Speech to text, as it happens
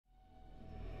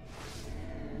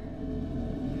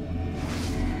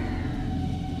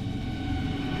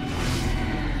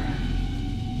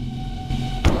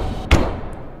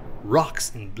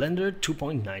Rocks in Blender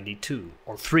 2.92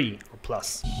 or 3 or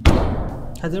plus.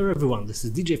 Hi there everyone, this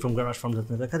is DJ from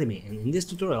GarageFrom.net Academy, and in this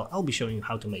tutorial I'll be showing you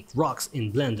how to make rocks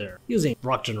in Blender using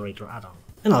rock generator add-on.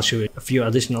 And I'll show you a few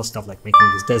additional stuff like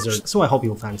making this desert, so I hope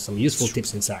you'll find some useful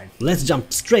tips inside. Let's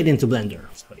jump straight into Blender.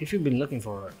 So if you've been looking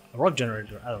for a rock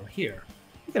generator add-on here,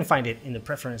 you can find it in the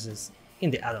preferences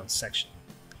in the add-ons section.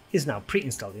 It's now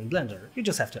pre-installed in Blender, you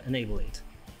just have to enable it.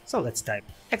 So let's type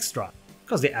extra,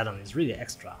 because the add-on is really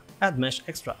extra. Add mesh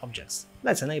extra objects.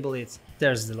 Let's enable it.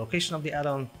 There's the location of the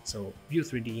add-on, so view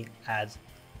 3D, add,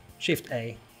 shift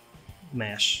A,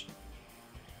 mesh,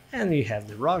 and you have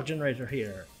the rock generator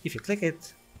here. If you click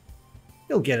it,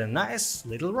 you'll get a nice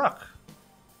little rock.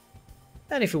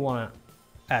 And if you want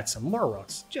to add some more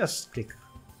rocks, just click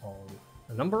on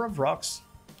a number of rocks,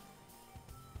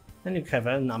 and you have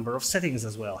a number of settings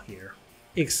as well here.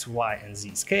 X, Y, and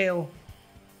Z scale,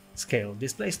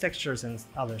 displace textures, and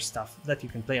other stuff that you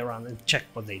can play around and check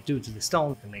what they do to the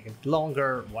stone. You can make it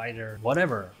longer, wider,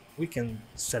 whatever. We can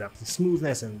set up the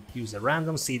smoothness and use a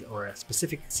random seed or a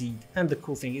specific seed. And the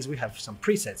cool thing is we have some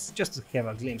presets just to have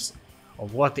a glimpse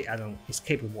of what the add-on is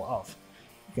capable of.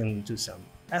 You can do some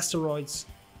asteroids,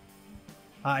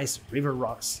 ice, river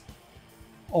rocks,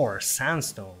 or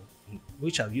sandstone,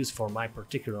 which I'll use for my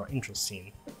particular intro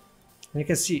scene. And you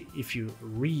can see if you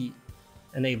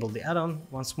enable the add-on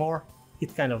once more,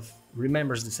 it kind of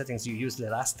remembers the settings you used the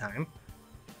last time.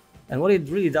 And what it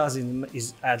really does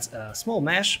is adds a small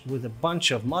mesh with a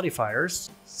bunch of modifiers,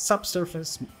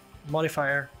 subsurface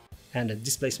modifier and a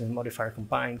displacement modifier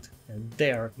combined, and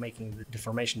they are making the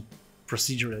deformation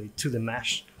procedurally to the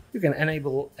mesh. You can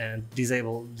enable and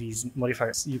disable these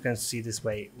modifiers. You can see this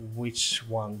way which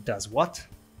one does what.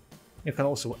 You can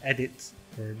also edit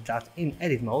that in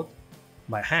edit mode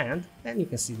by hand, and you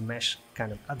can see the mesh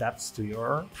kind of adapts to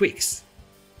your tweaks.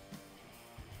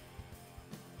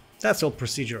 That's all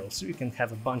procedural, so you can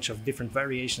have a bunch of different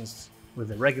variations with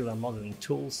the regular modeling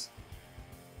tools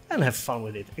and have fun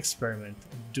with it, experiment,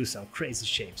 and do some crazy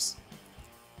shapes.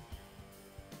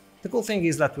 The cool thing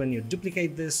is that when you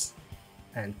duplicate this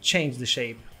and change the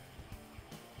shape,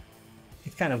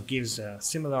 it kind of gives a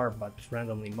similar but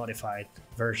randomly modified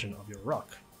version of your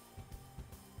rock.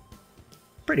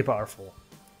 Pretty powerful.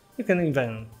 You can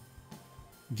even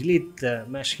delete the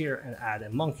mesh here and add a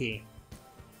monkey.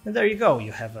 And there you go,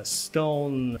 you have a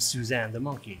stone Suzanne the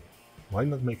monkey. Why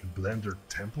not make a Blender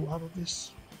temple out of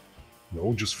this?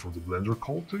 No, just for the Blender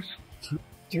cultists?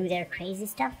 Do their crazy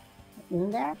stuff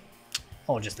in there?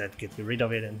 Or just that, get rid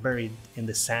of it and bury it in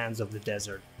the sands of the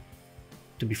desert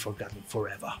to be forgotten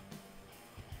forever.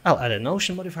 I'll add an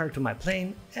ocean modifier to my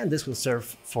plane, and this will serve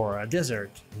for a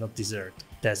desert, not desert,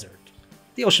 desert.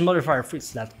 The ocean modifier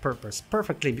fits that purpose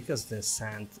perfectly because the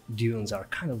sand dunes are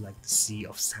kind of like the sea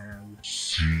of sand.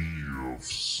 Sea of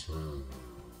sand.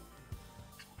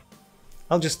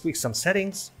 I'll just tweak some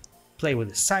settings, play with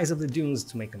the size of the dunes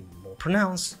to make them more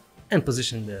pronounced, and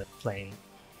position the plane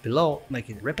below, make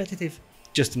it repetitive,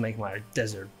 just to make my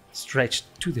desert stretch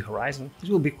to the horizon. It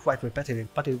will be quite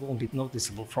repetitive, but it won't be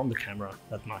noticeable from the camera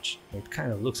that much. It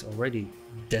kind of looks already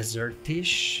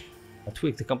desertish. I'll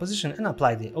tweak the composition and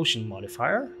apply the ocean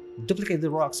modifier, duplicate the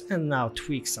rocks, and now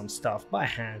tweak some stuff by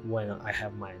hand when I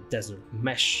have my desert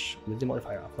mesh with the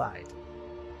modifier applied.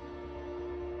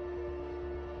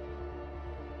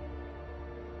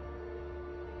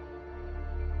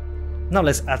 Now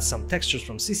let's add some textures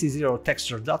from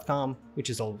cc0texture.com, which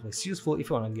is always useful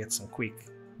if you want to get some quick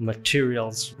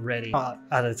materials ready. I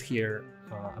added here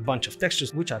a bunch of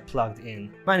textures which I plugged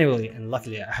in manually, and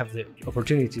luckily I have the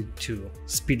opportunity to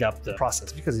speed up the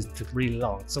process because it took really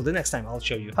long. So the next time I'll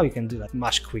show you how you can do that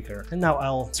much quicker. And now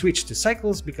I'll switch to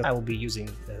cycles because I will be using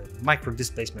the micro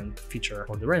displacement feature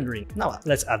for the rendering. Now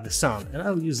let's add the sun, and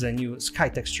I'll use the new sky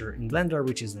texture in Blender,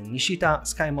 which is the Nishita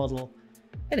sky model,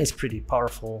 and it's pretty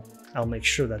powerful. I'll make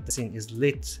sure that the scene is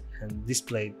lit and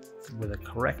displayed with a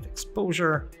correct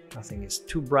exposure. Nothing is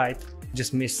too bright.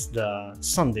 Just missed the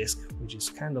sun disk, which is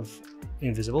kind of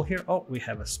invisible here. Oh, we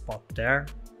have a spot there,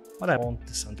 but I want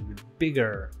the sun to be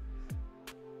bigger,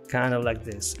 kind of like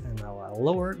this. And now I'll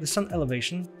lower the sun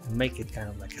elevation and make it kind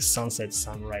of like a sunset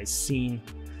sunrise scene.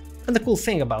 And the cool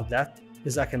thing about that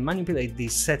is I can manipulate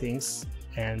these settings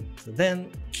and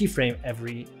then keyframe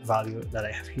every value that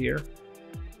I have here,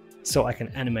 so I can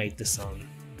animate the sun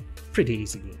pretty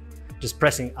easily. Just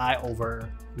pressing I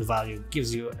over the value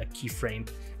gives you a keyframe,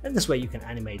 and this way you can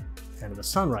animate kind of a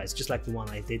sunrise, just like the one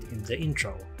I did in the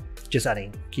intro, just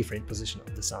adding keyframe position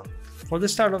of the sun for the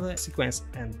start of the sequence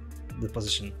and the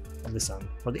position of the sun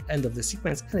for the end of the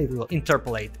sequence, and it will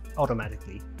interpolate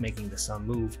automatically, making the sun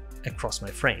move across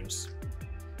my frames.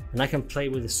 And I can play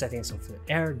with the settings of the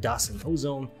air, dust and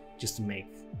ozone just to make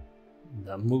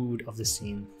the mood of the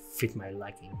scene fit my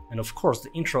liking. And of course,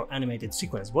 the intro animated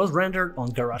sequence was rendered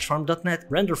on GarageFarm.net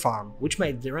render farm, which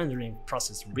made the rendering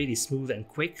process really smooth and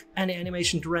quick. Any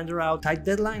animation to render out tight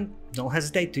deadline? Don't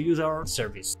hesitate to use our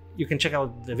service. You can check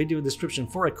out the video description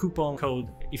for a coupon code.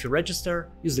 If you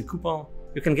register, use the coupon.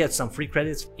 You can get some free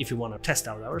credits if you want to test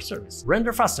out our service.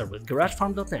 Render faster with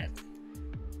GarageFarm.net.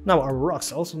 Now our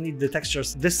rocks also need the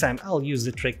textures. This time I'll use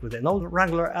the trick with an old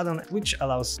wrangler add-on, which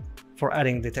allows for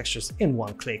adding the textures in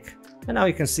one click. And now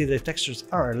you can see the textures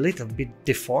are a little bit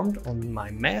deformed on my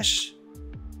mesh,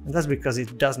 and that's because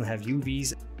it doesn't have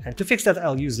UVs. And to fix that,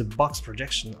 I'll use the box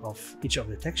projection of each of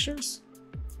the textures,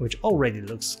 which already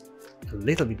looks a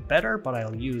little bit better, but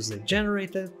I'll use the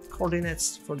generated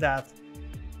coordinates for that.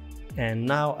 And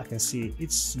now I can see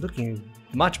it's looking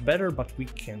much better, but we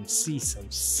can see some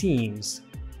seams.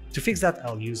 To fix that,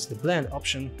 I'll use the blend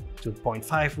option to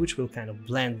 0.5, which will kind of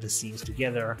blend the seams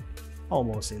together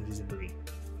almost invisibly.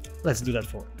 Let's do that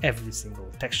for every single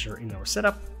texture in our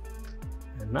setup.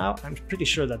 And now I'm pretty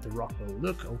sure that the rock will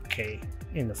look okay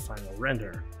in the final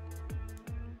render.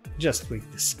 Just with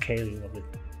the scaling of the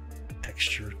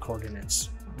texture coordinates.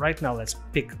 Right now let's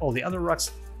pick all the other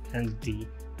rocks and the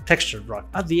textured rock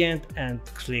at the end and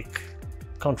click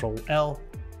Ctrl+L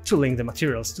to link the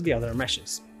materials to the other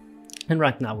meshes. And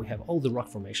right now we have all the rock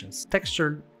formations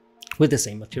textured with the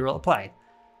same material applied.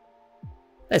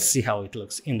 Let's see how it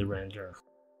looks in the render.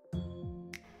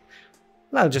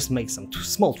 I'll just make some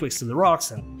small tweaks to the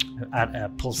rocks and add a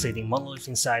pulsating monolith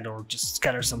inside, or just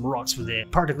scatter some rocks with the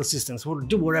particle systems, or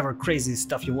do whatever crazy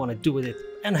stuff you want to do with it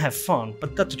and have fun.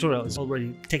 But that tutorial is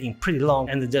already taking pretty long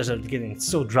and the desert is getting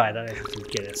so dry that I have to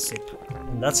get a sip.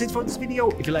 And that's it for this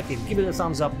video. If you like it, give it a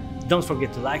thumbs up. Don't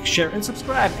forget to like, share and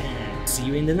subscribe, and see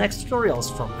you in the next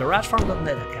tutorials from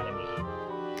GarageFarm.net.